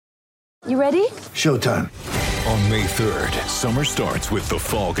You ready? Showtime. On May 3rd, summer starts with The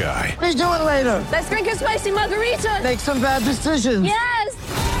Fall Guy. Let's do it later. Let's drink a spicy margarita. Make some bad decisions. Yes!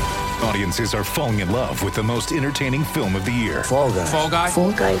 Audiences are falling in love with the most entertaining film of the year. Fall Guy. Fall Guy?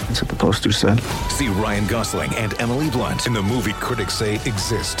 Fall guy. That's what the poster said. See Ryan Gosling and Emily Blunt in the movie critics say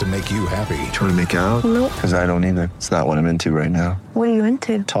exists to make you happy. Trying to make it out? Nope. Because I don't either. It's not what I'm into right now. What are you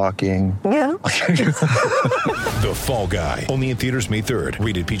into? Talking. Yeah. The Fall Guy. Only in theaters May 3rd.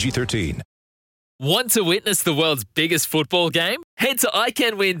 Rated PG-13. Want to witness the world's biggest football game? Head to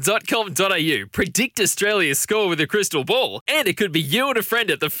iCanWin.com.au, predict Australia's score with a crystal ball, and it could be you and a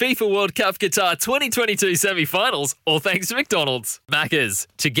friend at the FIFA World Cup Qatar 2022 semi-finals, all thanks to McDonald's. Maccas,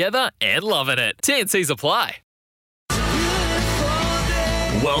 together and loving it. TNCs apply.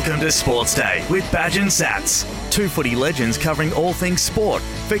 Welcome to Sports Day with Badge and Sats. Two footy legends covering all things sport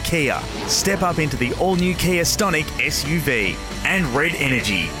for Kia. Step up into the all-new Kia Stonic SUV. And Red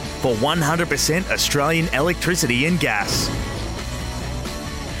Energy for 100% Australian electricity and gas.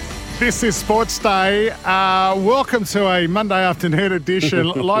 This is Sports Day. Welcome to a Monday afternoon edition,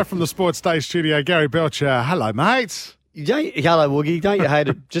 live from the Sports Day studio. Gary Belcher, hello, mate. Hello, Woogie. Don't you hate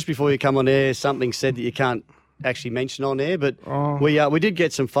it? Just before you come on air, something said that you can't actually mention on air, but we did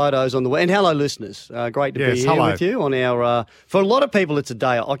get some photos on the way. And hello, listeners. Great to be here with you on our. For a lot of people, it's a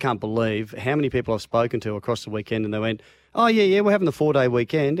day. I can't believe how many people I've spoken to across the weekend, and they went, "Oh yeah, we're having the 4-day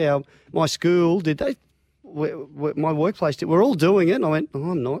weekend. My school did they." My workplace did. We're all doing it. And I went,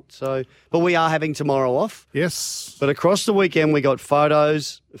 "Oh, I'm not." So, but we are having tomorrow off. Yes. But across the weekend, we got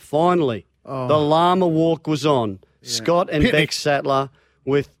photos. Finally, the llama walk was on. Yeah. Scott and Picnic. Bex Sattler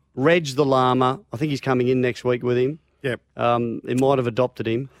with Reg the llama. I think he's coming in next week with him. Yep. It might have adopted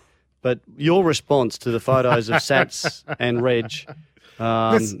him. But your response to the photos of Sats and Reg.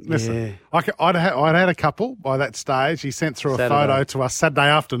 Listen. I'd had a couple by that stage. He sent through a photo to us Saturday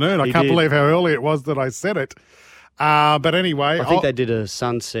afternoon. I can't believe how early it was that I said it. But anyway. I think they did a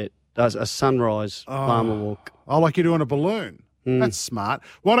sunrise llama walk. I like you doing a balloon. That's smart.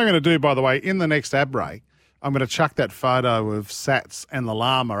 What I'm going to do, by the way, in the next ad break, I'm going to chuck that photo of Sats and the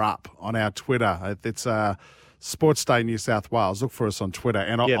llama up on our Twitter. It's Sports Day New South Wales. Look for us on Twitter,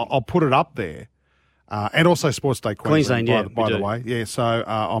 and I'll put it up there. And also Sports Day Queensland, by the way. Yeah, so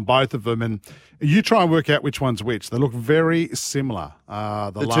on both of them. And you try and work out which one's which. They look very similar.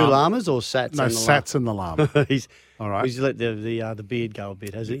 The two llamas or Sats? No, Sats and the llama. All right. He's let the beard go a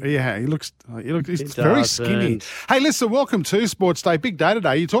bit, has he? Yeah, he's very skinny. Hey, listen, welcome to Sports Day. Big day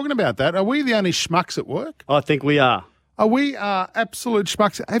today. You're talking about that. Are we the only schmucks at work? I think we are. Are we absolute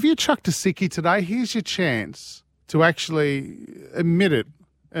schmucks? Have you chucked a sickie today? Here's your chance to actually admit it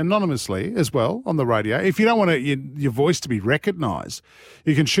anonymously as well on the radio. If you don't want your voice to be recognised,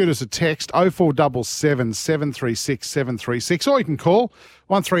 you can shoot us a text 0477 736 736, or you can call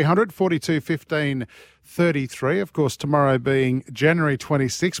 1300 42 15 33. Of course, tomorrow being January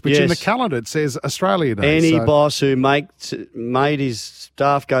 26th, which in the calendar it says Australia Day. Any boss who made his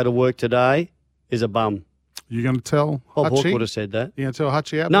staff go to work today is a bum. You're going to tell Bob Hutchie? Hawke would have said that. You're going to tell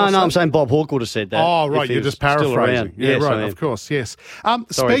Hutchie out? No, I'm saying Bob Hawke would have said that. Oh, right, you're just paraphrasing. Yeah, yes, right, of course, yes. Sorry,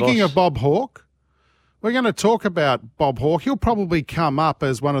 speaking boss. of Bob Hawke, we're going to talk about Bob Hawke. He'll probably come up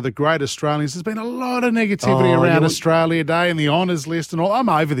as one of the great Australians. There's been a lot of negativity around Australia Day and the honours list and all. I'm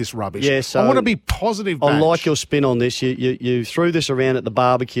over this rubbish. Yeah, so I want to be positive, I Badge. like your spin on this. You threw this around at the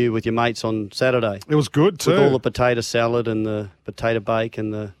barbecue with your mates on Saturday. It was good too. With all the potato salad and the potato bake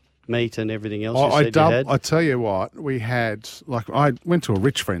and the meat and everything else you had. I tell you what, we had, I went to a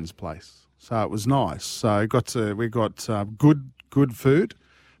rich friend's place, so it was nice. So we got good food.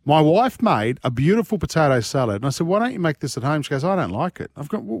 My wife made a beautiful potato salad, and I said, "Why don't you make this at home?" She goes, "I don't like it." I've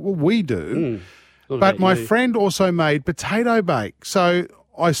got, well, we do, but my friend also made potato bake. So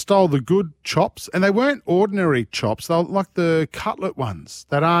I stole the good chops, and they weren't ordinary chops; they were like the cutlet ones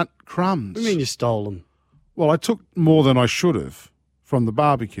that aren't crumbs. What do you mean you stole them? Well, I took more than I should have from the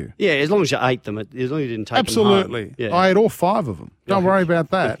barbecue. Yeah, as long as you ate them, as long as you didn't take Absolutely. them home. Yeah. I ate all 5 of them. Don't worry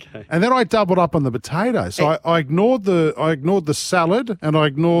about that. Okay. And then I doubled up on the potatoes. So I ignored the salad and I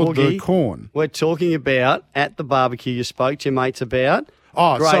ignored the corn. We're talking about, at the barbecue, you spoke to your mates about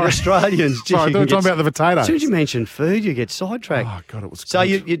great sorry. Australians. Sorry, I thought you were talking about the potatoes. As soon as you mention food, you get sidetracked. Oh, God, it was So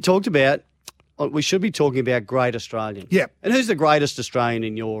good. you talked about, we should be talking about great Australians. Yep. And who's the greatest Australian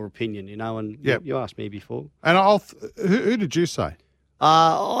in your opinion, And Yep. you asked me before. And who did you say?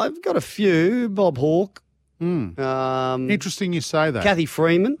 I've got a few. Bob Hawke. Interesting you say that. Kathy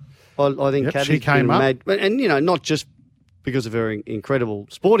Freeman. I think Kathy she came up. And, not just because of her incredible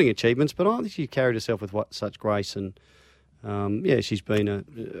sporting achievements, but I think she carried herself with such grace and she's been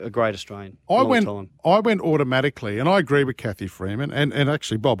a great Australian. I long went automatically, and I agree with Kathy Freeman and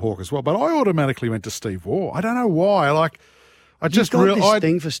actually Bob Hawke as well, but I automatically went to Steve Waugh. I don't know why. I just this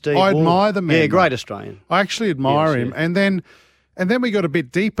thing for Steve Waugh. I admire the man. Yeah, great Australian. I actually admire him. Yeah. And then we got a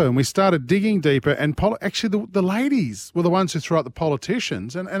bit deeper and we started digging deeper. And actually, the ladies were the ones who threw out the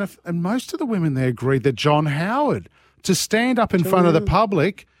politicians. And most of the women there agreed that John Howard to stand up in front of the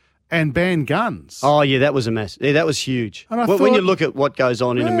public and ban guns. Oh, yeah, that was a mess. Yeah, that was huge. And when you look at what goes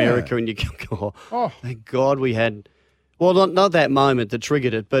on in America and you go, thank God we had... Well, not that moment that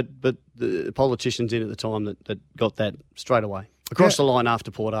triggered it, but the politicians in at the time that got that straight away. Across the line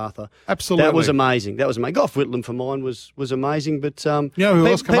after Port Arthur. Absolutely. That was amazing. Gough Whitlam for mine was amazing. But you know who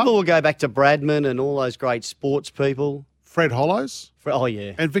else people will go back to Bradman and all those great sports people. Fred Hollows. Oh,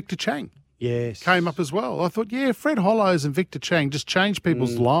 yeah. And Victor Chang. Yes. Came up as well. I thought, Fred Hollows and Victor Chang just changed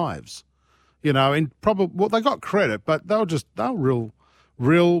people's lives. You know, and probably, they got credit, but they were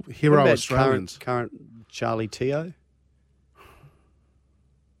real hero Australians. Current Charlie Teo?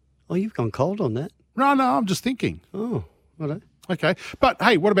 Oh, you've gone cold on that. No, I'm just thinking. Oh, righto. Okay. But,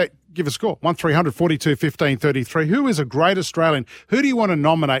 hey, what about give a score? 1300 42 15 33. Who is a great Australian? Who do you want to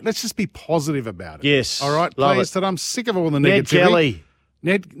nominate? Let's just be positive about it. Yes. All right, love please. it. That I'm sick of all the Ned negativity.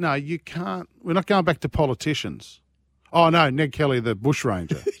 Kelly. No, you can't. We're not going back to politicians. Oh, no, Ned Kelly, the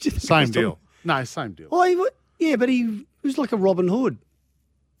bushranger. Same deal. No, same deal. Oh, but he was like a Robin Hood.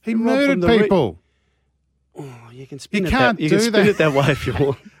 He murdered people. You can spin You can't do spin that. it that way if you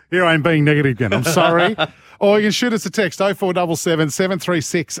want. Here I am being negative again. I'm sorry. Or you can shoot us a text 0477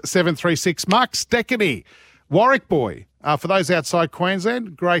 736 736. Mark Steckany, Warwick boy. For those outside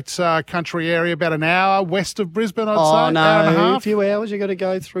Queensland, great country area, about an hour west of Brisbane, I'd say. Oh, no, hour and a half. a few hours you got to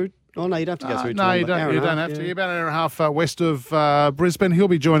go through. Oh, no, you don't have to go through. No, you don't. You don't have to. You're about an hour and a half west of Brisbane. He'll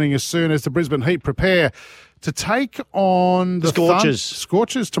be joining us soon as the Brisbane Heat prepare to take on the Scorchers.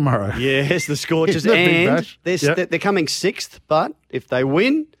 Scorchers tomorrow. Yes, the Scorchers. The Big And Bash. they're coming sixth, but if they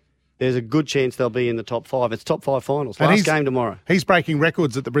win, there's a good chance they'll be in the top five. It's top five finals. Last game tomorrow. He's breaking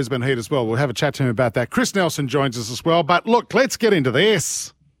records at the Brisbane Heat as well. We'll have a chat to him about that. Chris Nelson joins us as well. But look, let's get into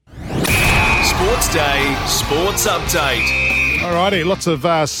this. Sports Day, Sports Update. All righty, lots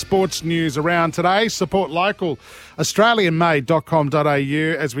of sports news around today. Support local,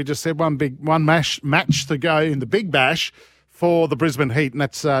 australianmade.com.au. As we just said, one match to go in the Big Bash for the Brisbane Heat, and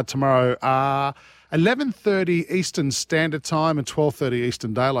that's tomorrow, 11:30 Eastern Standard Time and 12:30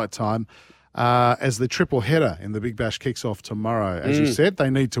 Eastern Daylight Time, as the triple header in the Big Bash kicks off tomorrow. As you said, they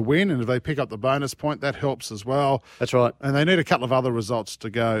need to win, and if they pick up the bonus point, that helps as well. That's right. And they need a couple of other results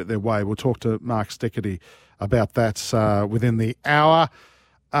to go their way. We'll talk to Mark Steckany about that within the hour.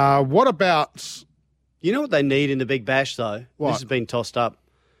 What about... You know what they need in the Big Bash, though? What? This has been tossed up.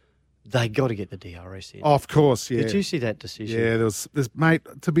 They got to get the DRS in. Of course, yeah. Did you see that decision? Yeah, there's mate,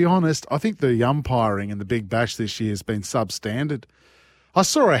 to be honest, I think the umpiring in the Big Bash this year has been substandard. I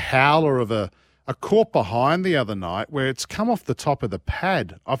saw a howler of a caught behind the other night where it's come off the top of the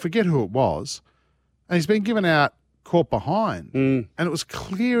pad. I forget who it was. And he's been given out caught behind. And it was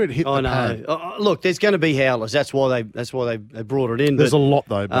clear it hit the pad. Look, there's going to be howlers. That's why they brought it in. There's a lot,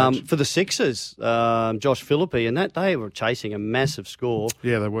 though, Badge. For the Sixers, Josh Phillippe, and that they were chasing a massive score.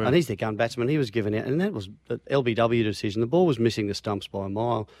 Yeah, they were. And he's their gun batsman. He was given out, and that was the LBW decision. The ball was missing the stumps by a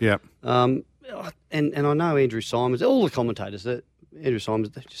mile. Yeah. And I know Andrew Simons, all the commentators, Andrew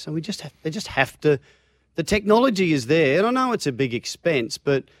Simons, they just have to. The technology is there, and I know it's a big expense,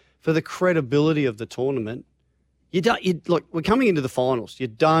 but for the credibility of the tournament, look, we're coming into the finals. You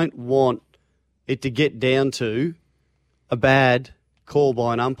don't want it to get down to a bad call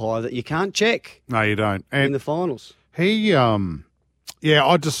by an umpire that you can't check. No, you don't. In the finals.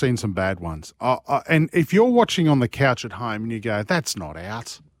 I've just seen some bad ones. And if you're watching on the couch at home and you go, that's not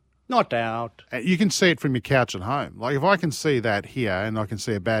out. Not out. You can see it from your couch at home. Like if I can see that here and I can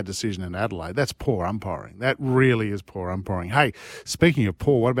see a bad decision in Adelaide, that's poor umpiring. That really is poor umpiring. Hey, speaking of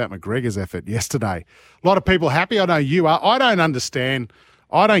poor, what about McGregor's effort yesterday? A lot of people happy. I know you are. I don't understand.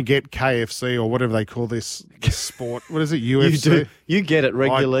 I don't get KFC or whatever they call this sport. What is it, UFC? You get it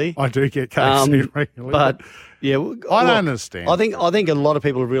regularly. I do get KFC regularly. But yeah, I don't understand. I think a lot of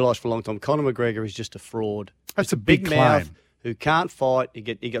people have realised for a long time Conor McGregor is just a fraud. That's a big claim. Mouth who can't fight.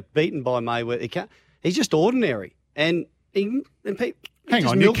 He got beaten by Mayweather. He's just ordinary. And people. Hang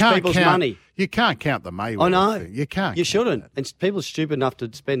on, you can't people's count money. You can't count the Mayweather. I know thing. You can't. You shouldn't. And people are stupid enough to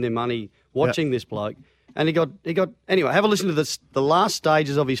spend their money watching this bloke. And he got anyway. Have a listen to the last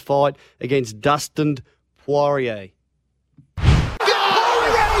stages of his fight against Dustin Poirier.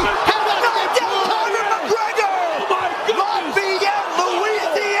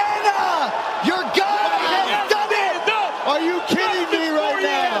 Are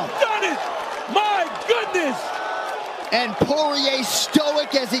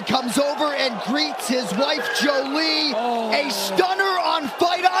comes over and greets his wife, Jolie. A stunner on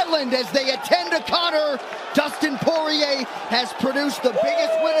Fight Island as they attend to Connor. Dustin Poirier has produced the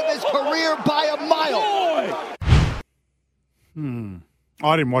biggest win of his career by a mile.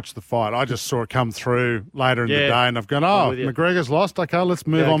 I didn't watch the fight. I just saw it come through later in the day, and I've gone, McGregor's lost. Okay, let's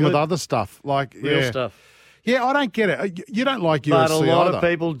move on with other stuff. Real stuff. Yeah, I don't get it. You don't like UFC But a lot either. of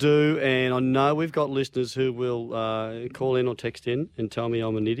people do, and I know we've got listeners who will call in or text in and tell me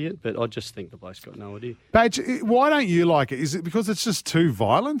I'm an idiot, but I just think the bloke's got no idea. Badge, why don't you like it? Is it because it's just too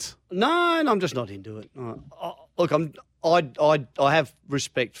violent? No, I'm just not into it. Look, I have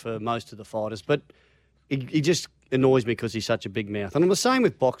respect for most of the fighters, but he just annoys me because he's such a big mouth. And I'm the same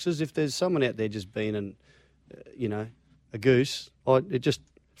with boxers. If there's someone out there just being a goose, it just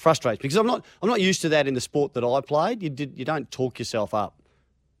frustrates me because I'm not used to that in the sport that I played. You don't talk yourself up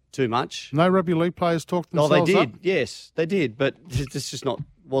too much. No rugby league players talk themselves up? Oh, they did. Yes, they did. But this just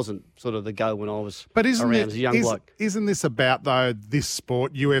wasn't sort of the go when I was around as a young bloke. Isn't this about, though, this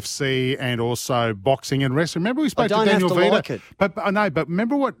sport, UFC, and also boxing and wrestling? Remember we spoke to Daniel Vito? Like it. But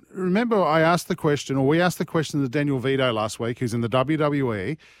remember I asked the question, or we asked the question to Daniel Vito last week, who's in the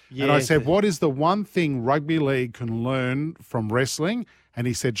WWE, and I said, what is the one thing rugby league can learn from wrestling? And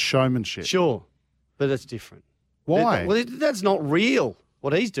he said showmanship. Sure, but it's different. Why? That's not real,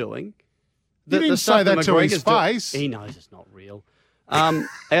 what he's doing. You didn't say that to his face. He knows it's not real.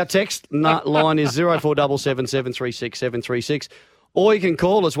 Our text line is 0477 736 736, or you can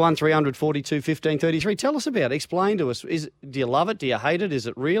call us 1300 42 15 33. Tell us about it. Explain to us. Do you love it? Do you hate it? Is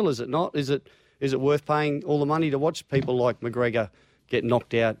it real? Is it not? Is it worth paying all the money to watch people like McGregor get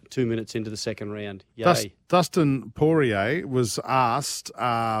knocked out 2 minutes into the second round? Yay. Dustin Poirier was asked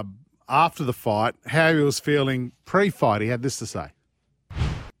after the fight how he was feeling pre-fight. He had this to say.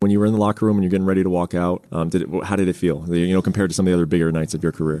 When you were in the locker room and you're getting ready to walk out, how did it feel? Compared to some of the other bigger nights of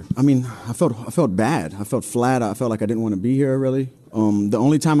your career. I mean, I felt bad. I felt flat. I felt like I didn't want to be here. Really, the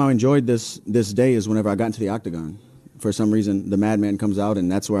only time I enjoyed this day is whenever I got into the octagon. For some reason, the madman comes out, and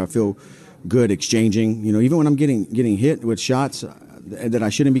that's where I feel good exchanging. Even when I'm getting hit with shots that I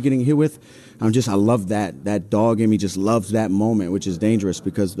shouldn't be getting hit with, I love that. That dog in me just loves that moment, which is dangerous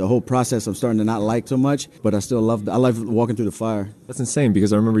because the whole process I'm starting to not like so much, but I still love walking through the fire. That's insane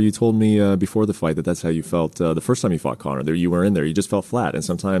because I remember you told me before the fight that's how you felt the first time you fought Connor. You were in there, you just felt flat, and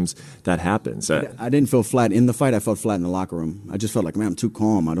sometimes that happens. I didn't feel flat in the fight, I felt flat in the locker room. I just felt like, man, I'm too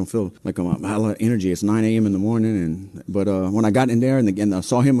calm. I don't feel like I have a lot of energy. It's 9 a.m. in the morning, but when I got in there and I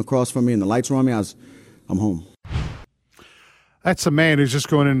saw him across from me and the lights were on me, I'm home. That's a man who's just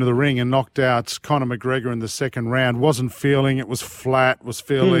gone into the ring and knocked out Conor McGregor in the second round. Wasn't feeling it, was flat, was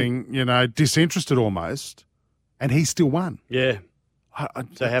feeling, disinterested almost, and he still won. Yeah.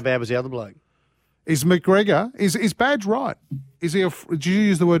 So how bad was the other bloke? Is McGregor, is Badge right? Is he did you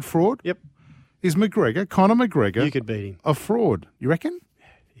use the word fraud? Yep. Is Conor McGregor, you could beat him, a fraud? You reckon? Yeah,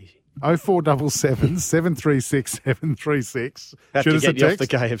 easy. 0477 736 736. Have to get you off the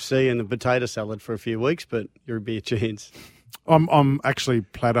KFC and the potato salad for a few weeks, but you'll be a chance. I'm actually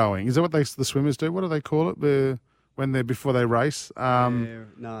plateauing. Is that what the swimmers do? What do they call it? Before they race?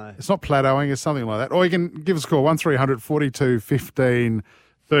 No. It's not plateauing. It's something like that. Or you can give us a call, 1300 42 15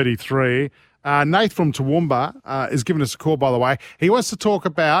 33. Nath from Toowoomba is giving us a call, by the way. He wants to talk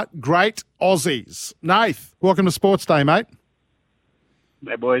about great Aussies. Nath, welcome to Sports Day, mate.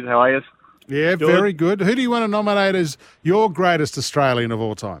 Hey, boys. How are you? Yeah, good. Very good. Who do you want to nominate as your greatest Australian of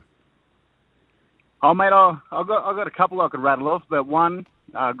all time? Oh, mate, I've got a couple I could rattle off, but one,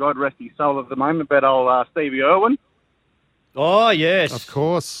 God rest his soul at the moment, but Stevie Irwin. Oh, yes. Of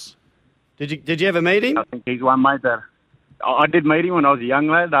course. Did you ever meet him? I think he's one, mate, that I did meet him when I was a young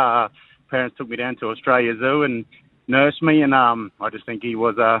lad. Parents took me down to Australia Zoo and nursed me, and I just think he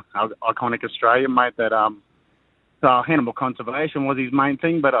was an iconic Australian, mate, that animal conservation was his main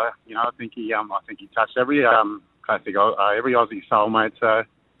thing, but I think he touched every classic, every Aussie soul, mate, so...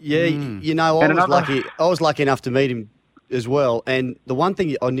 Yeah, I was lucky enough to meet him as well. And the one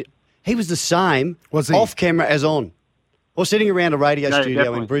thing he was the same off camera as on. Or sitting around a radio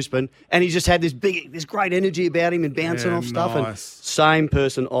studio in Brisbane, and he just had this great energy about him and bouncing off stuff. And same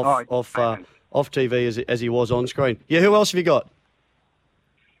person off TV as he was on screen. Yeah, who else have you got?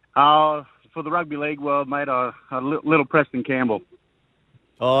 For the rugby league world, mate, little Preston Campbell.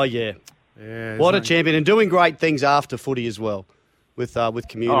 Oh yeah, what a champion, and doing great things after footy as well. With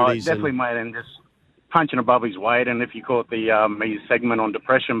communities. Oh, definitely, mate, and just punching above his weight. And if you caught his segment on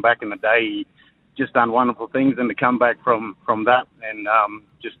depression back in the day, he just done wonderful things. And to come back from that and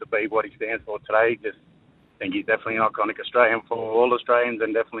just to be what he stands for today, just think he's definitely an iconic Australian for all Australians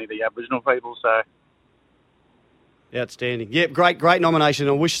and definitely the Aboriginal people. So, Outstanding. Yeah, great nomination.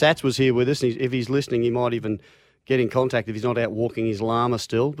 I wish Sats was here with us. If he's listening, he might even get in contact if he's not out walking his llama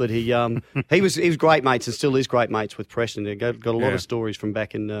still. But he was great mates and still is great mates with Preston. They got a lot of stories from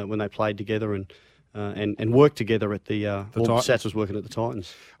back in when they played together and worked together at the Sats was working at the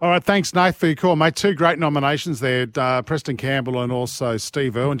Titans. All right, thanks, Nath, for your call, mate. 2 great nominations there, Preston Campbell and also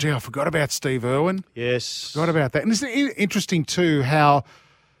Steve Irwin. Gee, I forgot about Steve Irwin. Yes. Forgot about that. And isn't it interesting, too, how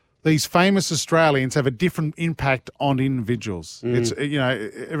these famous Australians have a different impact on individuals. It's,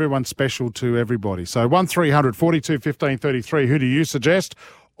 everyone's special to everybody. So 1300 42 15 33, who do you suggest?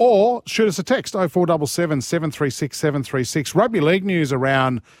 Or shoot us a text, 0477 736 736. Rugby league news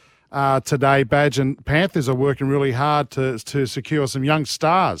around today. Badge and Panthers are working really hard to secure some young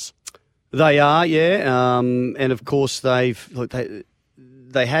stars. They are, yeah. And of course, they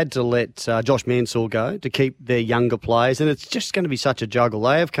had to let Josh Mansour go to keep their younger players, and it's just going to be such a juggle.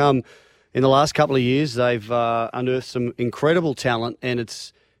 They have come, in the last couple of years, they've unearthed some incredible talent, and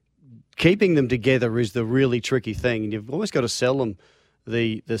it's keeping them together is the really tricky thing. And you've always got to sell them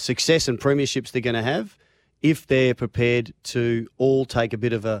the success and premierships they're going to have if they're prepared to all take a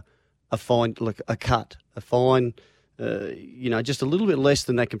bit of a fine, like a cut, a fine, just a little bit less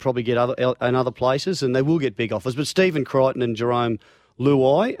than they can probably get in other places, and they will get big offers. But Stephen Crichton and Jerome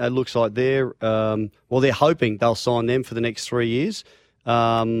Luai, it looks like they're hoping they'll sign them for the next 3 years.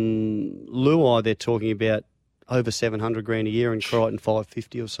 Luai, they're talking about over $700,000 a year, and Crichton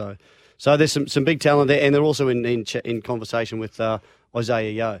 $550 or so. So there's some big talent there, and they're also in conversation with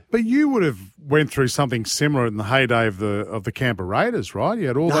Isaiah Yeo. But you would have went through something similar in the heyday of the Canberra Raiders, right? You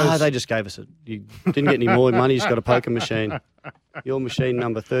had all those. No, they just gave us it. You didn't get any more money. You just got a poker machine. Your machine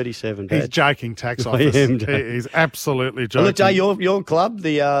number 37. Badge. He's joking, tax office. He's absolutely joking. Well, look, Jay, your club,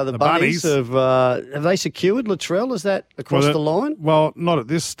 the Bunnies, have they secured Latrell? Is that across the line? Well, not at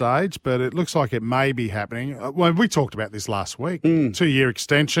this stage, but it looks like it may be happening. Well, we talked about this last week. 2-year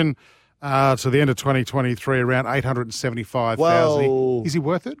extension to the end of 2023, around $875,000. Well, is he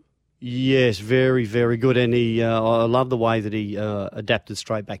worth it? Yes, very, very good. And I love the way that he adapted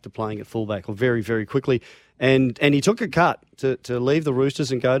straight back to playing at fullback very, very quickly. And he took a cut to leave the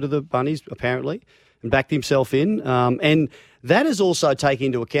Roosters and go to the Bunnies, apparently, and backed himself in. And that is also taking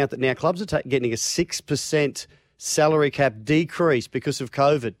into account that now clubs are getting a 6% salary cap decrease because of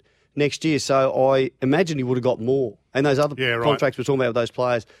COVID next year. So I imagine he would have got more. And those other contracts we're talking about with those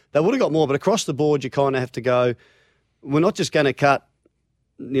players, they would have got more. But across the board, you kind of have to go, we're not just going to cut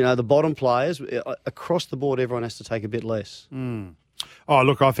the bottom players. Across the board, everyone has to take a bit less. Oh,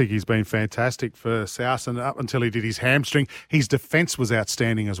 look, I think he's been fantastic for South, and up until he did his hamstring, his defence was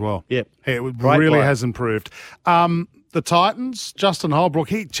outstanding as well. Yep. It really has improved. The Titans, Justin Holbrook,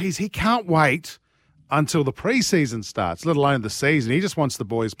 he can't wait until the pre-season starts, let alone the season. He just wants the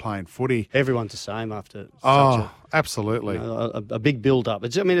boys playing footy. Everyone's the same after absolutely. A big build-up.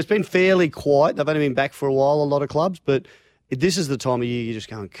 It's been fairly quiet. They've only been back for a while, a lot of clubs, but this is the time of year you're just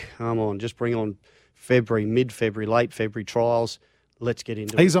going, come on, just bring on February, mid-February, late February trials. Let's get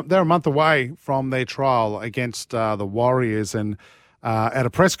into it. They're a month away from their trial against the Warriors, and at a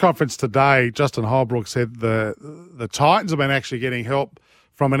press conference today, Justin Holbrook said the Titans have been actually getting help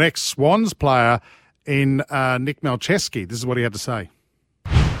from an ex-Swans player in Nick Malcheski. This is what he had to say.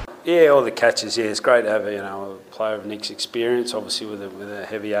 Yeah, all the catches. Yeah, it's great to have a player of Nick's experience, obviously with a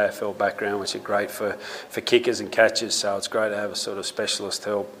heavy AFL background, which is great for kickers and catches. So it's great to have a sort of specialist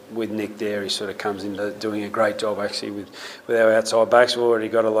help with Nick there. He sort of comes into doing a great job actually with our outside backs. We've already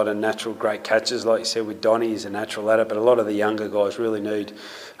got a lot of natural great catches, like you said with Donny. He's a natural at it, but a lot of the younger guys really need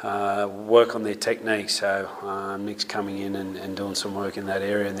work on their technique. So Nick's coming in and doing some work in that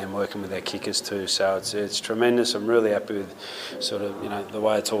area, and then working with our kickers too. So it's tremendous. I'm really happy with sort of the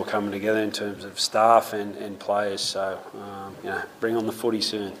way it's all coming together in terms of staff and players. So bring on the footy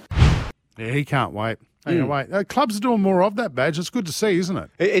soon. Yeah, he can't wait. Clubs are doing more of that, Badge. It's good to see, isn't it?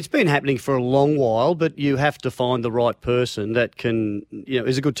 It's been happening for a long while, but you have to find the right person that can,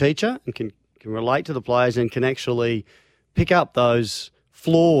 is a good teacher and can relate to the players and can actually pick up those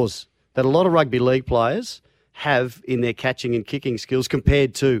flaws that a lot of rugby league players have in their catching and kicking skills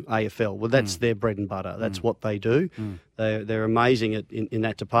compared to AFL. Well, that's their bread and butter. That's what they do. They're amazing in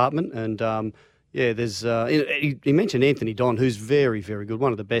that department. And, there's he mentioned Anthony Don, who's very, very good,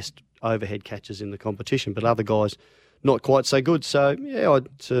 one of the best overhead catchers in the competition, but other guys not quite so good. So,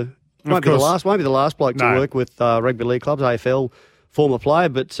 won't be the last bloke to work with rugby league clubs, AFL former player,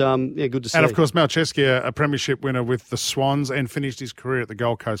 but good to see. And of course, Malcheski, a premiership winner with the Swans, and finished his career at the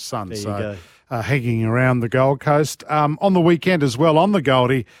Gold Coast Suns. There you go. Hanging around the Gold Coast. On the weekend as well, on the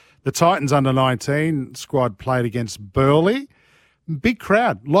Goldie, the Titans under-19 squad played against Burleigh. big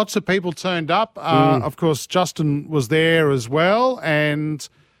crowd. Lots of people turned up. Of course, Justin was there as well, and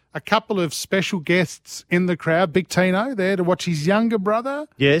a couple of special guests in the crowd. Big Tino there to watch his younger brother.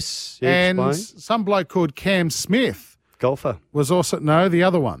 Yes. And explain. some bloke called Cam Smith. Golfer. Was also, no, the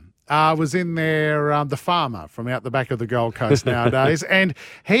other one. Was in there, the farmer from out the back of the Gold Coast nowadays. And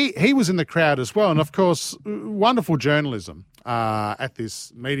he was in the crowd as well. And, of course, wonderful journalism at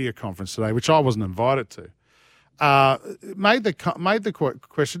this media conference today, which I wasn't invited to. Made the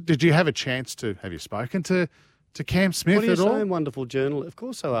question, did you have a chance to, have you spoken to Cam Smith what are you at all? saying, wonderful journalist? Of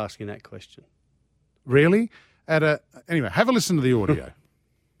course they're asking that question. Really? Anyway, have a listen to the audio.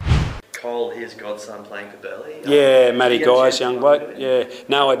 Cole, his godson, playing for Burleigh. Yeah, Matty Guy's young bloke. Yeah,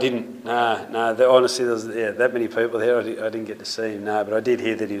 no, I didn't. Honestly, there was that many people there. I didn't get to see him. No, but I did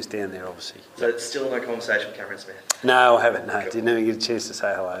hear that he was down there, obviously. So it's still no conversation with Cameron Smith. No, I haven't. No, didn't even get a chance to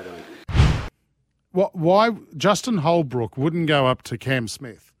say hello to him. Why Justin Holbrook wouldn't go up to Cam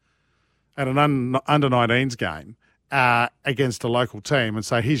Smith at an under-19s game against a local team and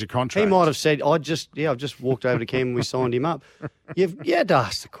say, "Here's your contract"? He might have said, "I've just walked over to Cam and we signed him up." You had to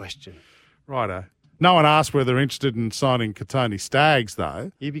ask the question. Righto. No one asked whether they're interested in signing Katoni Staggs,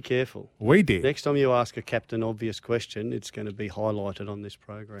 though. You be careful. We did. Next time you ask a captain obvious question, it's going to be highlighted on this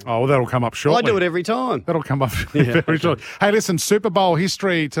program. Oh, well, that'll come up shortly. I do it every time. That'll come up very shortly. Hey, listen, Super Bowl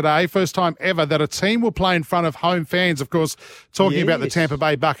history today. First time ever that a team will play in front of home fans. Of course, talking about the Tampa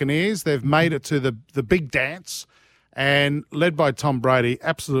Bay Buccaneers. They've made it to the big dance, and led by Tom Brady,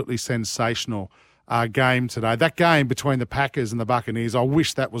 absolutely sensational game today. That game between the Packers and the Buccaneers, I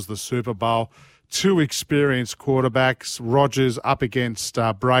wish that was the Super Bowl. Two experienced quarterbacks, Rodgers up against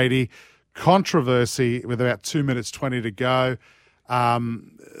Brady. Controversy with about 2 minutes 20 to go.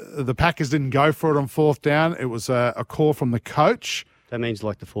 The Packers didn't go for it on fourth down. It was a call from the coach. That means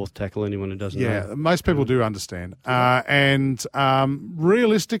like the fourth tackle, anyone who doesn't know. Yeah, most people do understand. And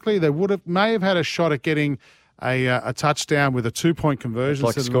realistically, they may have had a shot at getting a touchdown with a 2-point conversion.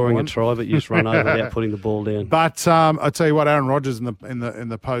 It's like scoring a try, but you just run over without putting the ball down. But I tell you what, Aaron Rodgers in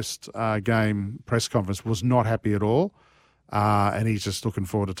the post game press conference was not happy at all, and he's just looking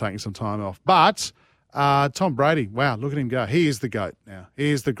forward to taking some time off. But Tom Brady, wow, look at him go! He is the GOAT now. He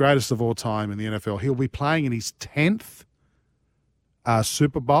is the greatest of all time in the NFL. He'll be playing in his 10th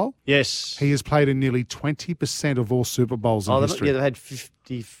Super Bowl. Yes, he has played in nearly 20% of all Super Bowls in history. Yeah, they've had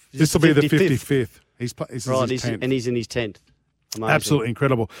 50. This will be the 55th. He's and he's in his 10th. Amazing. Absolutely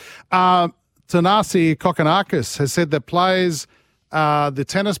incredible. Thanasi Kokkinakis has said that players, the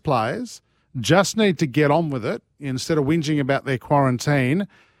tennis players, just need to get on with it instead of whinging about their quarantine.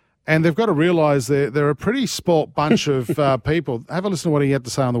 And they've got to realise they're a pretty sport bunch of people. Have a listen to what he had to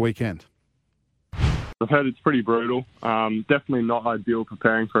say on the weekend. I've heard it's pretty brutal. Definitely not ideal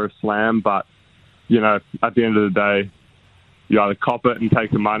preparing for a slam, but, at the end of the day, you either cop it and take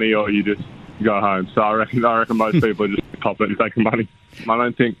the money or you just go home. So I reckon most people just cop it and take the money. I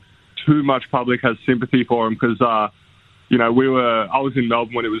don't think too much public has sympathy for him because, I was in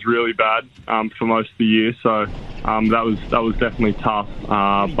Melbourne when it was really bad for most of the year. So that was definitely tough.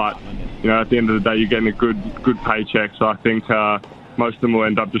 But at the end of the day, you're getting a good paycheck. So I think most of them will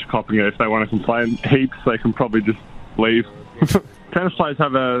end up just copping it. If they want to complain heaps, they can probably just leave. Tennis players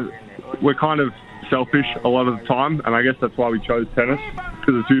we're kind of selfish a lot of the time, and I guess that's why we chose tennis,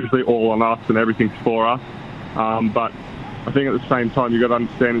 because it's usually all on us and everything's for us. But I think at the same time, you've got to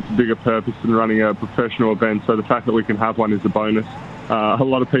understand it's a bigger purpose than running a professional event, so the fact that we can have one is a bonus. A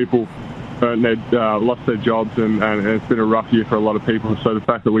lot of people lost their jobs, and it's been a rough year for a lot of people, so the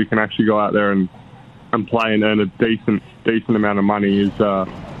fact that we can actually go out there and play and earn a decent amount of money is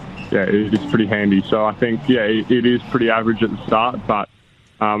it's pretty handy. So I think, it is pretty average at the start, but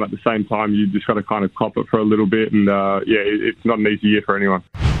at the same time, you just got to kind of cop it for a little bit, and it's not an easy year for anyone.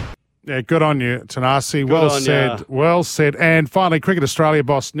 Yeah, good on you, Thanasi. Well said. And finally, Cricket Australia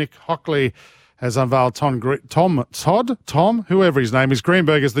boss Nick Hockley has unveiled Tom, whoever his name is,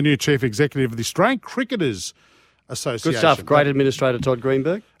 Greenberg as the new chief executive of the Australian Cricketers Association. Good stuff. Great administrator, Todd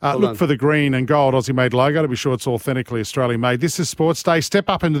Greenberg. Look for the green and gold Aussie-made logo to be sure it's authentically Australian-made. This is Sports Day. Step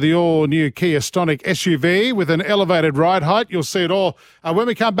up into the all-new Kia Stonic SUV with an elevated ride height. You'll see it all. When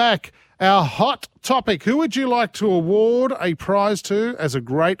we come back, our hot topic, who would you like to award a prize to as a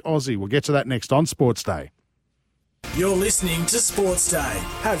great Aussie? We'll get to that next on Sports Day. You're listening to Sports Day.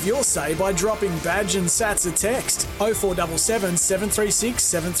 Have your say by dropping Badge and Sats a text. 0477 736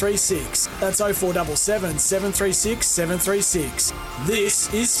 736. That's 0477 736 736.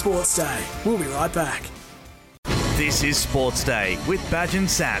 This is Sports Day. We'll be right back. This is Sports Day with Badge and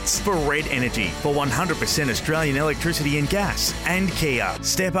Sats for Red Energy for 100% Australian electricity and gas. And Kia.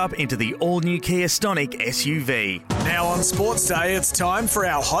 Step up into the all-new Kia Stonic SUV. Now on Sports Day, it's time for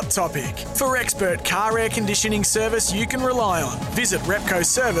our hot topic. For expert car air conditioning service you can rely on, visit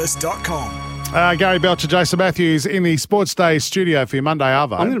repcoservice.com. Gary Belcher, Jason Matthews in the Sports Day studio for your Monday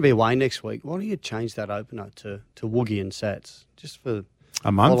Arvo. I'm going to be away next week. Why don't you change that opener to Woogie and Sats? Just for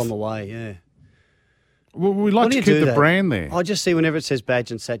a month? While I'm away, yeah. Well, we like to keep the brand there. I just see whenever it says Badge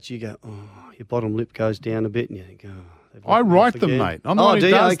and Sats, you go, oh, your bottom lip goes down a bit and you think, oh. I write them, mate. I'm the one who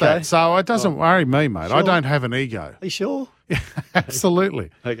does that, so it doesn't worry me, mate. Sure. I don't have an ego. Are you sure? Yeah, absolutely.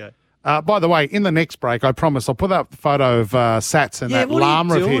 Okay. By the way, in the next break, I promise I'll put up the photo of Sats and that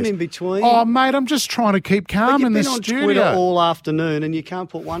llama of his. What are you doing in between? Oh, mate, I'm just trying to keep calm in the studio. You've been on Twitter all afternoon and you can't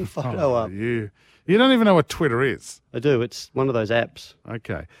put one photo up. You don't even know what Twitter is. I do. It's one of those apps.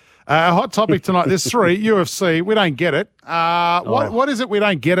 Okay. A hot topic tonight. There's 3, UFC. We don't get it. What is it we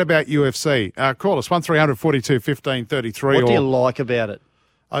don't get about UFC? Call us, 1300 42 15 33. What do you like about it?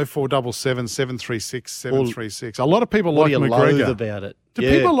 0477 736 736. A lot of people like McGregor. McGregor. What do you loathe about it? Do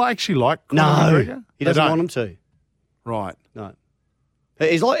people actually like Conor McGregor? He doesn't want them to. Right. No.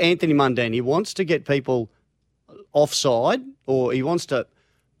 He's like Anthony Mundine. He wants to get people offside, or he wants to,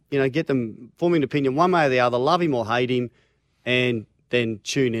 get them forming an opinion one way or the other, love him or hate him, and then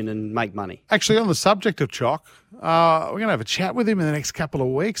tune in and make money. Actually, on the subject of Chock, we're going to have a chat with him in the next couple of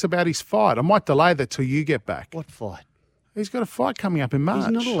weeks about his fight. I might delay that till you get back. What fight? He's got a fight coming up in March.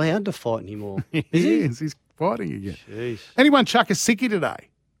 He's not allowed to fight anymore. He is. He's fighting again. Jeez. Anyone chuck a sickie today?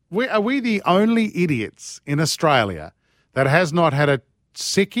 Are we the only idiots in Australia that has not had a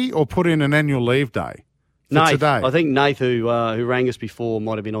sickie or put in an annual leave day? Nath, I think Nath, who rang us before,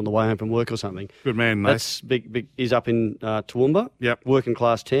 might have been on the way home from work or something. Good man, Nath. That's big. He's up in Toowoomba, yep, working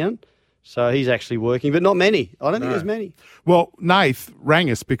class town. So he's actually working, but not many. I don't think there's many. Well, Nath rang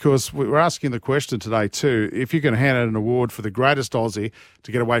us because we were asking the question today too, if you're going to hand out an award for the greatest Aussie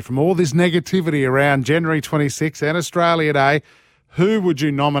to get away from all this negativity around January 26th and Australia Day, who would you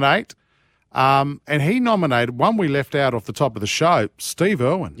nominate? And he nominated one we left out off the top of the show, Steve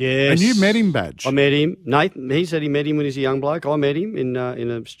Irwin. Yes. And you met him, Badge. I met him. Nathan, he said he met him when he was a young bloke. I met him in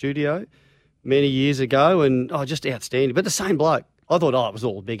a studio many years ago, and just outstanding. But the same bloke. I thought, it was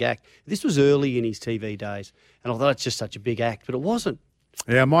all a big act. This was early in his TV days, and I thought it's just such a big act, but it wasn't.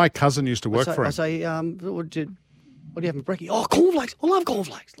 Yeah, my cousin used to work for him. I say, what do you have for brekkie? Oh, cornflakes. I love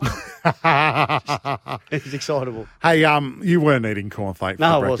cornflakes. It's excitable. Hey, you weren't eating cornflakes.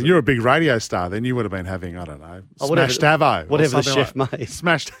 No, for I wasn't. You're a big radio star. Then you would have been having, I don't know, whatever, smashed avo. Whatever the chef made.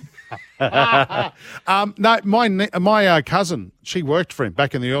 Smashed. No, my cousin, she worked for him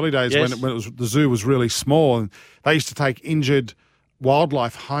back in the early days when the zoo was really small, and they used to take injured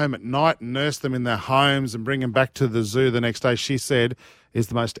wildlife home at night and nurse them in their homes and bring them back to the zoo the next day. She said is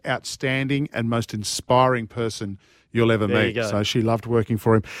the most outstanding and most inspiring person you'll ever meet. So she loved working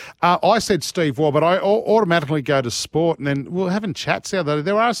for him. I said Steve Waugh, but I automatically go to sport, and then we're having chats the other day.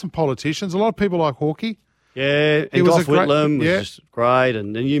 There are some politicians. A lot of people like Hawkey. Yeah, and Gough Whitlam was just great.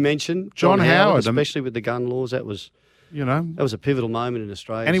 And you mentioned John Howard, especially with the gun laws. That was, that was a pivotal moment in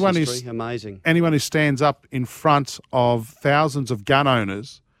Australia's history. Amazing. Anyone who stands up in front of thousands of gun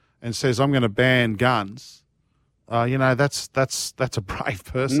owners and says, I'm going to ban guns, that's a brave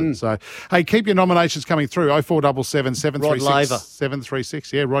person. So, hey, keep your nominations coming through. 0477 736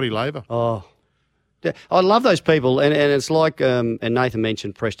 736. Yeah, Roddy Laver. Oh, yeah, I love those people. And it's like, and Nathan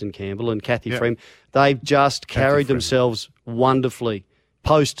mentioned Preston Campbell and Kathy Frem. They've just carried themselves wonderfully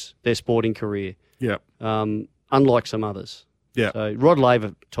post their sporting career. Yep. Unlike some others. Yeah. So Rod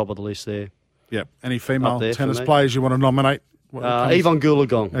Laver, top of the list there. Yep. Any female tennis players you want to nominate? Yvonne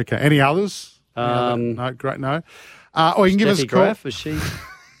Goolagong. Okay. Any others? No, great. No. Or you can give us a call. Graf, is she?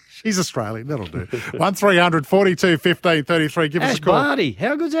 She's Australian. That'll do. 1300 42 15 33. Give us a call. Ash Barty.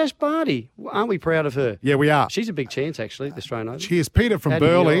 How good's Ash Barty? Aren't we proud of her? Yeah, we are. She's a big chance, actually, the Australian Open. Cheers. Peter from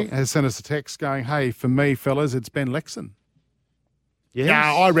Burleigh has sent us a text going, hey, for me, fellas, it's Ben Lexon. Yes.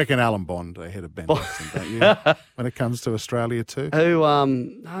 Yeah, I reckon Alan Bond ahead of Ben Lexon, don't you? When it comes to Australia too.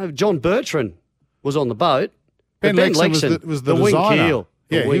 Who? John Bertrand was on the boat. Ben Lexon was the designer. Keel.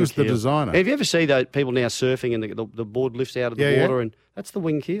 Yeah, he was the designer. Have you ever seen those people now surfing and the board lifts out of the water and that's the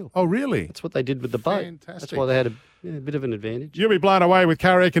wing keel? Oh, really? That's what they did with the boat. Fantastic. That's why they had a bit of an advantage. You'll be blown away with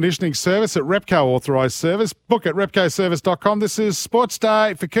car air conditioning service at Repco authorised service. Book at repcoservice.com. This is Sports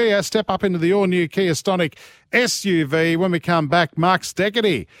Day for Kia. Step up into the all-new Kia Stonic SUV. When we come back, Mark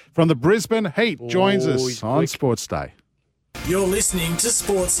Steggity from the Brisbane Heat joins us on Sports Day. You're listening to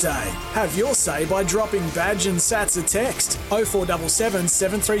Sports Day. Have your say by dropping Badge and Sats a text. 0477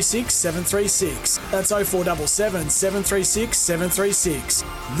 736 736. That's 0477 736 736.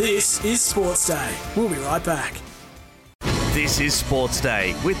 This is Sports Day. We'll be right back. This is Sports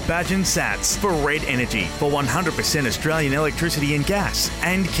Day with Badge and Sats for Red Energy for 100% Australian electricity and gas.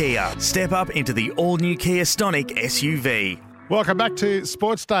 And Kia. Step up into the all-new Kia Stonic SUV. Welcome back to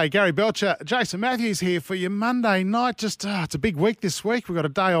Sports Day. Gary Belcher, Jason Matthews here for your Monday night. It's a big week this week. We've got a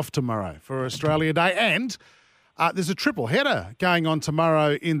day off tomorrow for Australia Day, and there's a triple header going on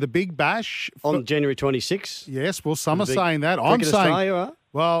tomorrow in the Big Bash. On January 26th? Yes, well, some are saying that. I'm saying, Australia, right?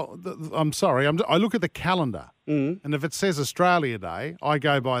 Well, I'm sorry. I look at the calendar, and if it says Australia Day, I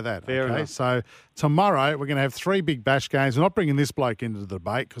go by that. Fair enough. So tomorrow we're going to have 3 Big Bash games. We're not bringing this bloke into the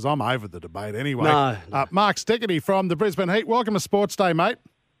debate because I'm over the debate anyway. No. Mark Steckety from the Brisbane Heat. Welcome to Sports Day, mate.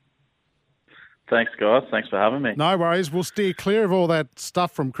 Thanks, guys. Thanks for having me. No worries. We'll steer clear of all that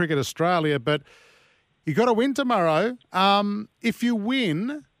stuff from Cricket Australia, but you got to win tomorrow. If you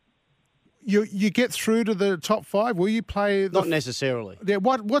win, you get through to the top 5. Will you play? Not necessarily. Yeah.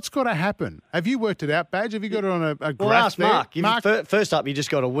 What's got to happen? Have you worked it out, Badge? Have you got it on a graph? Well, ask there? Mark. First up, you just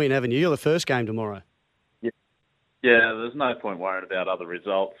got to win, haven't you? You're the first game tomorrow. Yeah, there's no point worrying about other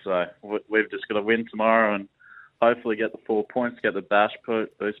results. So we've just got to win tomorrow and hopefully get the 4 points, get the Bash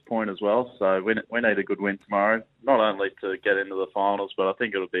boost point as well. So we need a good win tomorrow, not only to get into the finals, but I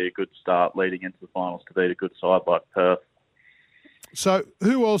think it'll be a good start leading into the finals to beat a good side like Perth. So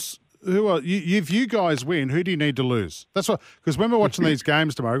who else? If you guys win, who do you need to lose? That's what, because when we're watching these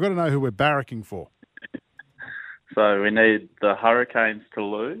games tomorrow, we've got to know who we're barracking for. So we need the Hurricanes to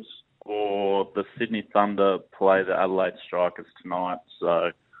lose, or the Sydney Thunder play the Adelaide Strikers tonight.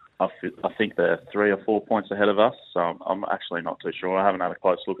 So I think they're 3 or 4 points ahead of us. So I'm actually not too sure. I haven't had a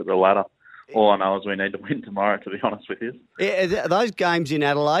close look at the ladder. All I know is we need to win tomorrow, to be honest with you. Yeah, those games in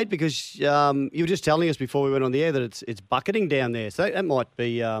Adelaide, because you were just telling us before we went on the air that it's bucketing down there. So that might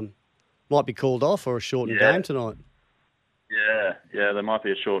be called off or a shortened game tonight. Yeah, there might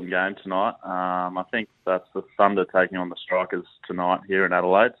be a shortened game tonight. I think that's the Thunder taking on the Strikers tonight here in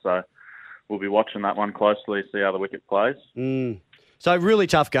Adelaide. So we'll be watching that one closely, see how the wicket plays. So really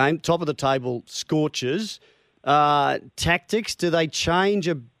tough game. Top of the table, Scorchers. Tactics, do they change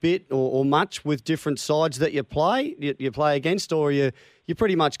a bit or much with different sides that you play against, or you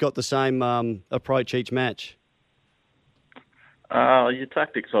pretty much got the same approach each match? Your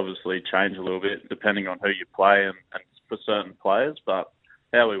tactics obviously change a little bit depending on who you play and for certain players, but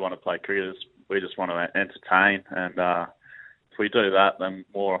how we want to play cricket is we just want to entertain, and if we do that, then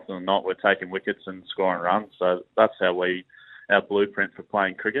more often than not we're taking wickets and scoring runs. So that's our blueprint for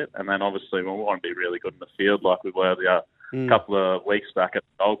playing cricket. And then obviously we want to be really good in the field like we were the couple of weeks back at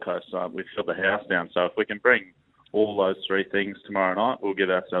the Gold Coast. We filled the house down. So if we can bring all those 3 things tomorrow night, we'll give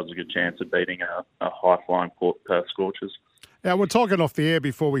ourselves a good chance of beating a high-flying Perth Scorchers. Now, we're talking off the air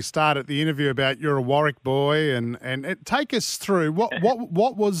before we started the interview about you're a Warwick boy, and take us through what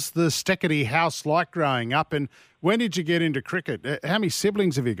was the Steckety house like growing up, and when did you get into cricket? How many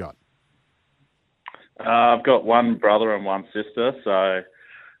siblings have you got? I've got one brother and one sister,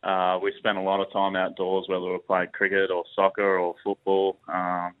 so we spent a lot of time outdoors, whether we were playing cricket or soccer or football.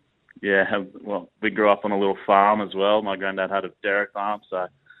 We grew up on a little farm as well. My granddad had a dairy farm, so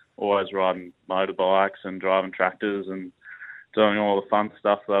always riding motorbikes and driving tractors and doing all the fun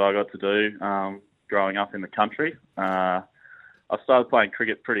stuff that I got to do growing up in the country. I started playing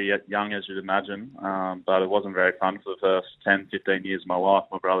cricket pretty young, as you'd imagine, but it wasn't very fun for the first 10, 15 years of my life.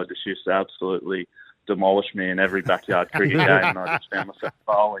 My brother just used to absolutely demolish me in every backyard cricket game, and I just found myself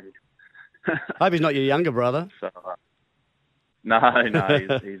bowling. Hope he's not your younger brother. So, no,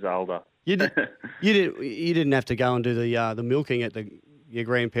 he's older. You didn't have to go and do the milking at your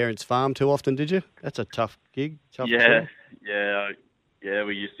grandparents' farm too often, did you? That's a tough gig. Yeah,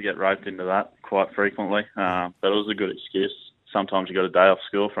 we used to get roped into that quite frequently, but it was a good excuse. Sometimes you got a day off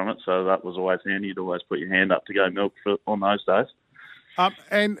school from it, so that was always handy. You'd always put your hand up to go milk on those days.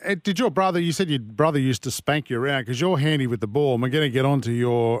 And did your brother, you said your brother used to spank you around because you're handy with the ball, and we're going to get on to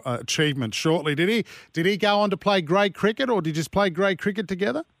your achievement shortly. Did he go on to play grade cricket, or did you just play grade cricket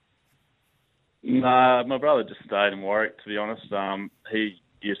together? No, my brother just stayed in Warwick, to be honest. He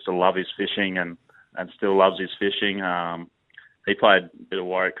used to love his fishing and still loves his fishing. He played a bit of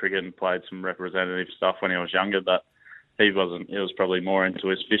Warwick cricket and played some representative stuff when he was younger, but he wasn't. He was probably more into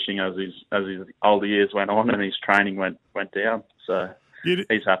his fishing as his older years went on and his training went down. So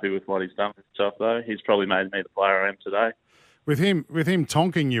he's happy with what he's done with himself, though. He's probably made me the player I am today. With him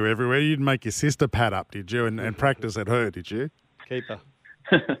tonking you everywhere, you'd make your sister pad up, did you, and practice at her, did you? Keeper.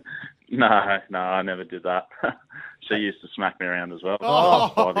 No, I never did that. She used to smack me around as well.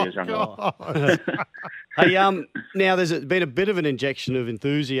 Oh, 5 years younger. Hey, now there's been a bit of an injection of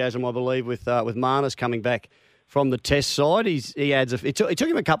enthusiasm, I believe, with Marnus coming back from the Test side. It took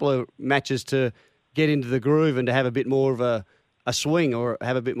him a couple of matches to get into the groove and to have a bit more of a swing or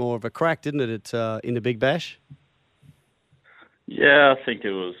have a bit more of a crack, didn't it, in the Big Bash? Yeah, I think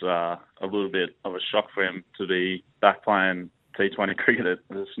it was a little bit of a shock for him to be back playing T20 cricket.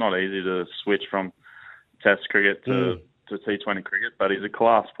 It's not easy to switch from Test cricket to T20 cricket, but he's a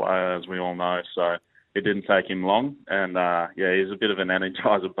class player, as we all know, so it didn't take him long. And, he's a bit of an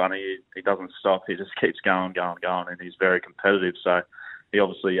energizer bunny. He doesn't stop. He just keeps going, and he's very competitive. So he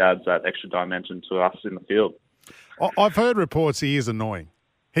obviously adds that extra dimension to us in the field. I've heard reports he is annoying.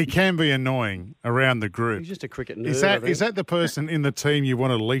 He can be annoying around the group. He's just a cricket nerd. Is that the person in the team you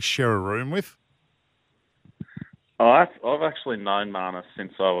want to at least share a room with? I've actually known Marnus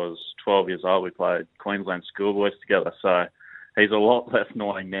since I was 12 years old. We played Queensland schoolboys together, so he's a lot less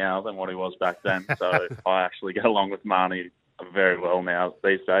annoying now than what he was back then. So I actually get along with Marnie very well now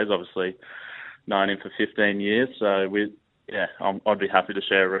these days. Obviously, known him for 15 years, so I'd be happy to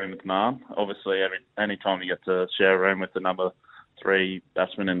share a room with Marn. Obviously, any time you get to share a room with the number 3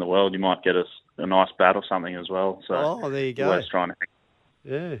 batsman in the world, you might get a nice bat or something as well. So there you go. Always trying to.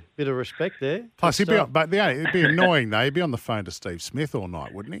 Yeah, bit of respect there. Plus, it'd be annoying though. He'd be on the phone to Steve Smith all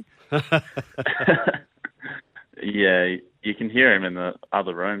night, wouldn't he? Yeah, you can hear him in the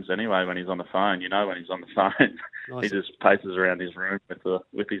other rooms anyway when he's on the phone. You know when he's on the phone. Nice. He just paces around his room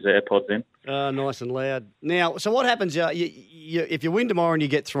with his AirPods in. Nice and loud. Now, so what happens if you win tomorrow and you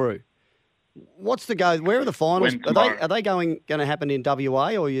get through? What's the go? Where are the finals? Are they going to happen in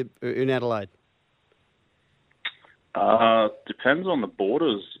WA or in Adelaide? Depends on the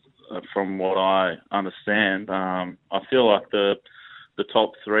borders, from what I understand. I feel like the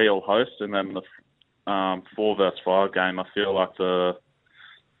top 3 will host, and then the 4 versus 5 game, I feel like the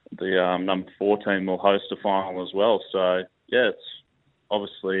number 4 team will host a final as well. So yeah, it's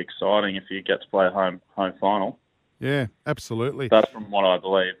obviously exciting if you get to play a home final. Yeah, absolutely. That's from what I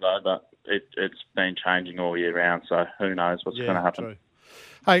believe, though. But it's been changing all year round, so who knows what's going to happen. True.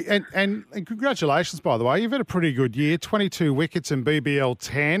 Hey, and congratulations, by the way. You've had a pretty good year. 22 wickets in BBL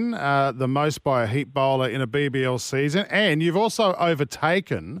 10, the most by a heat bowler in a BBL season. And you've also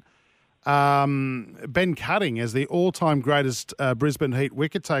overtaken Ben Cutting as the all-time greatest Brisbane Heat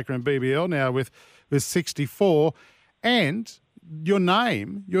wicket taker in BBL now with 64. And your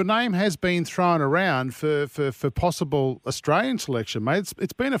name has been thrown around for possible Australian selection, mate.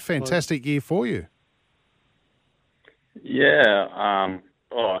 It's been a fantastic year for you. Yeah,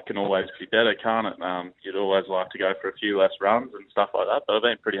 it can always be better, can't it? You'd always like to go for a few less runs and stuff like that, but I've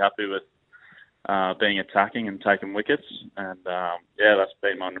been pretty happy with being attacking and taking wickets, and that's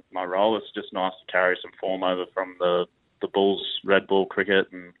been my role. It's just nice to carry some form over from the Bulls, red ball cricket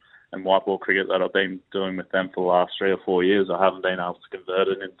and white ball cricket that I've been doing with them for the last 3 or 4 years. I haven't been able to convert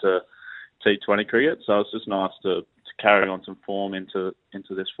it into T20 cricket, so it's just nice to carry on some form into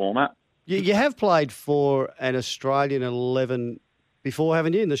this format. You have played for an Australian 11 before,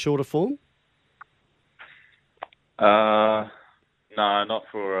 haven't you, in the shorter form? No, not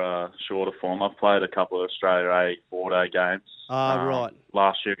for shorter form. I've played a couple of Australia A 4-day games. Right.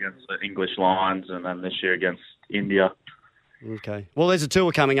 Last year against the English Lions, and then this year against India. Okay. Well, there's a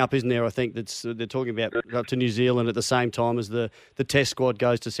tour coming up, isn't there? I think they're talking about up to New Zealand at the same time as the Test squad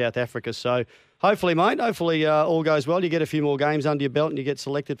goes to South Africa. So hopefully, mate, all goes well. You get a few more games under your belt and you get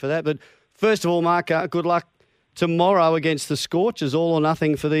selected for that. But first of all, Mark, good luck tomorrow against the Scorchers. All or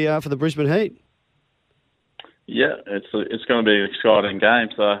nothing for the Brisbane Heat. Yeah, it's going to be an exciting game.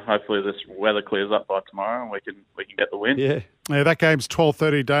 So hopefully this weather clears up by tomorrow and we can get the win. Yeah, that game's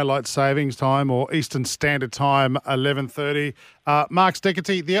 12:30 daylight savings time or Eastern Standard Time 11:30. Mark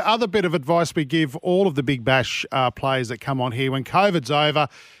Steketee, the other bit of advice we give all of the Big Bash players that come on here: when COVID's over,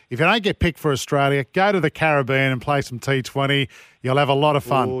 if you don't get picked for Australia, go to the Caribbean and play some T20. You'll have a lot of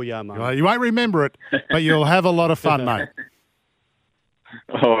fun. Oh yeah, mate. You won't remember it, but you'll have a lot of fun, mate.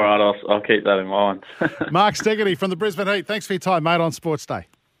 All right, I'll keep that in mind. Mark Steketee from the Brisbane Heat. Thanks for your time, mate, on Sports Day.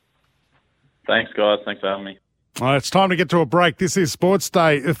 Thanks, guys. Thanks for having me. All right, it's time to get to a break. This is Sports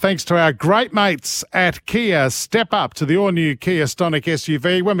Day. Thanks to our great mates at Kia. Step up to the all-new Kia Stonic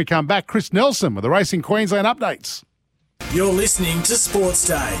SUV. When we come back, Chris Nelson with the Racing Queensland updates. You're listening to Sports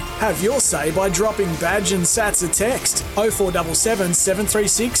Day. Have your say by dropping Badge and Sats a text. 0477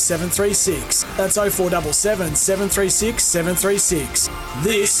 736 736. That's 0477 736 736.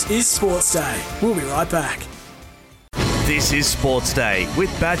 This is Sports Day. We'll be right back. This is Sports Day with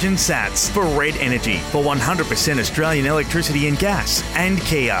Badge and Sats for Red Energy for 100% Australian electricity and gas, and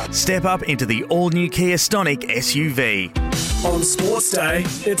Kia. Step up into the all-new Kia Stonic SUV. On Sports Day,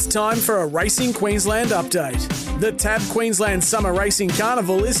 it's time for a Racing Queensland update. The TAB Queensland Summer Racing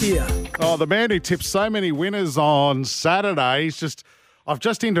Carnival is here. Oh, the man who tipped so many winners on Saturday, he's just I've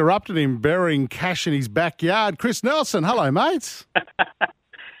just interrupted him burying cash in his backyard. Chris Nelson, hello, mate.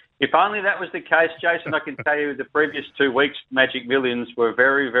 If only that was the case, Jason, I can tell you the previous 2 weeks, Magic Millions were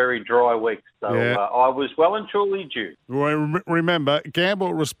very, very dry weeks. So Yeah. I was well and truly due. Remember,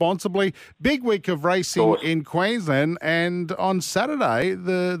 gamble responsibly. Big week of racing in Queensland, and on Saturday,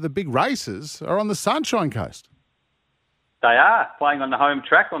 the big races are on the Sunshine Coast. They are playing on the home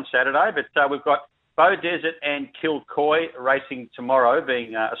track on Saturday, but we've got Bow Desert and Kilcoy racing tomorrow,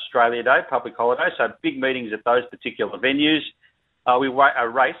 being Australia Day, public holiday. So big meetings at those particular venues. We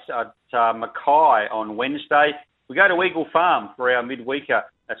race at Mackay on Wednesday. We go to Eagle Farm for our midweeker.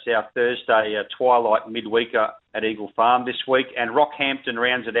 That's our Thursday twilight midweeker at Eagle Farm this week. And Rockhampton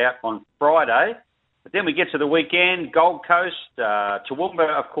rounds it out on Friday. But then we get to the weekend, Gold Coast, Toowoomba,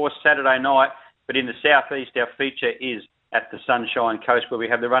 of course, Saturday night. But in the southeast, our feature is at the Sunshine Coast, where we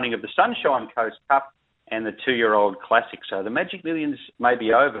have the running of the Sunshine Coast Cup and the 2-year-old Classic. So the Magic Millions may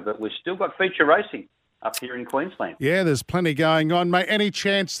be over, but we've still got feature racing up here in Queensland. Yeah, there's plenty going on, mate. Any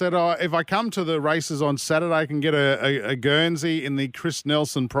chance that if I come to the races on Saturday, I can get a Guernsey in the Chris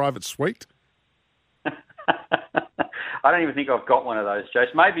Nelson private suite? I don't even think I've got one of those,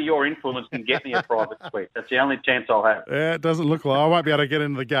 Jace. Maybe your influence can get me a private suite. That's the only chance I'll have. Yeah, it doesn't look like I won't be able to get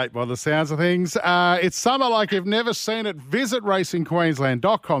into the gate by the sounds of things. It's summer like you've never seen it. Visit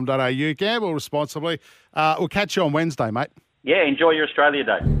racingqueensland.com.au. Gamble responsibly. We'll catch you on Wednesday, mate. Yeah, enjoy your Australia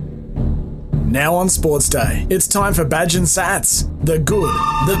Day. Now on Sports Day, it's time for Badge and Sats. The good,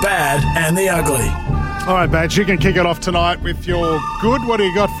 the bad, and the ugly. All right, Badge, you can kick it off tonight with your good. What do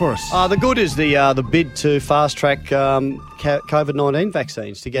you got for us? The good is the bid to fast-track COVID-19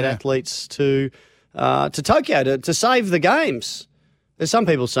 vaccines to get athletes to Tokyo to save the games. There's some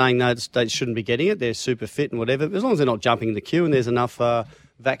people saying no, they shouldn't be getting it. They're super fit and whatever. As long as they're not jumping in the queue and there's enough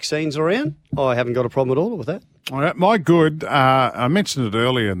vaccines around, I haven't got a problem at all with that. All right, my good, I mentioned it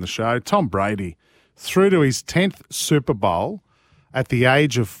earlier in the show, Tom Brady through to his 10th Super Bowl at the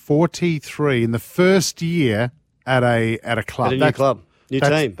age of 43 in the first year at a club. At a new club, new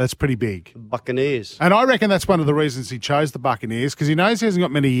team. That's pretty big. Buccaneers. And I reckon that's one of the reasons he chose the Buccaneers, because he knows he hasn't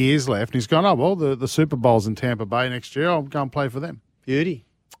got many years left. And he's gone, the Super Bowl's in Tampa Bay next year. I'll go and play for them. Beauty.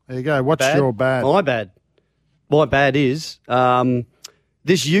 There you go. What's your bad? My bad is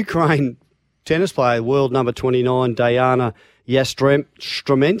this Ukraine tennis player, world number 29, Diana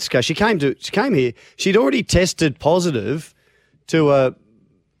Yastremska. She came here. She'd already tested positive to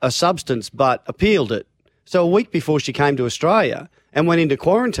a substance, but appealed it. So a week before she came to Australia and went into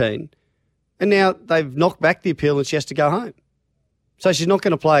quarantine, and now they've knocked back the appeal and she has to go home. So she's not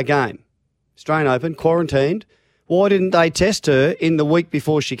going to play a game. Australian Open, quarantined. Why didn't they test her in the week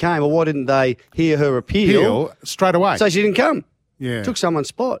before she came, or why didn't they hear her appeal straight away? So she didn't come. Yeah. Took someone's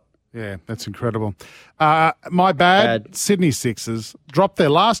spot. Yeah, that's incredible. My bad. Sydney Sixers dropped their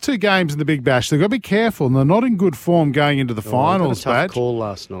last two games in the Big Bash. They've got to be careful, and they're not in good form going into the finals, They got a tough Badge. call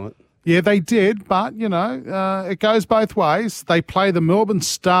last night. Yeah, they did, but, it goes both ways. They play the Melbourne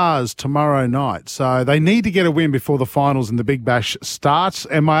Stars tomorrow night, so they need to get a win before the finals in the Big Bash starts.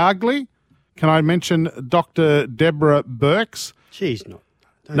 Am I ugly? Can I mention Dr. Deborah Birks? She's not.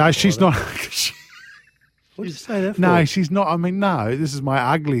 No, she's not. What did you say that for? No, she's not. I mean, no, this is my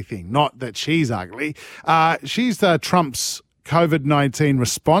ugly thing. Not that she's ugly. She's Trump's COVID-19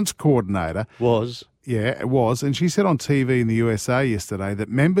 response coordinator. Was. Yeah, it was. And she said on TV in the USA yesterday that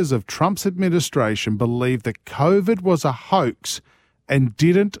members of Trump's administration believed that COVID was a hoax and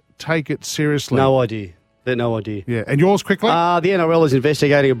didn't take it seriously. No idea. They're no idea. Yeah. And yours quickly? The NRL is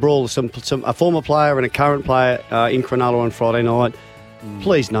investigating a brawl. A former player and a current player in Cronulla on Friday night.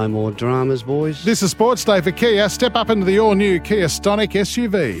 Please, no more dramas, boys. This is Sports Day for Kia. Step up into the all-new Kia Stonic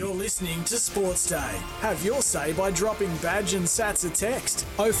SUV. You're listening to Sports Day. Have your say by dropping Badge and Sats a text.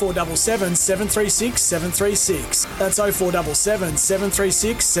 0477 736 736. That's 0477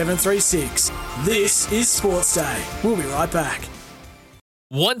 736 736. This is Sports Day. We'll be right back.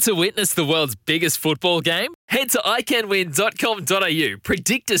 Want to witness the world's biggest football game? Head to iCanWin.com.au,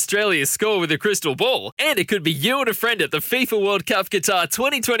 predict Australia's score with a crystal ball, and it could be you and a friend at the FIFA World Cup Qatar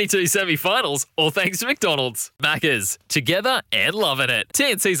 2022 semi-finals, all thanks to McDonald's. Maccas, together and loving it.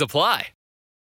 TNCs apply.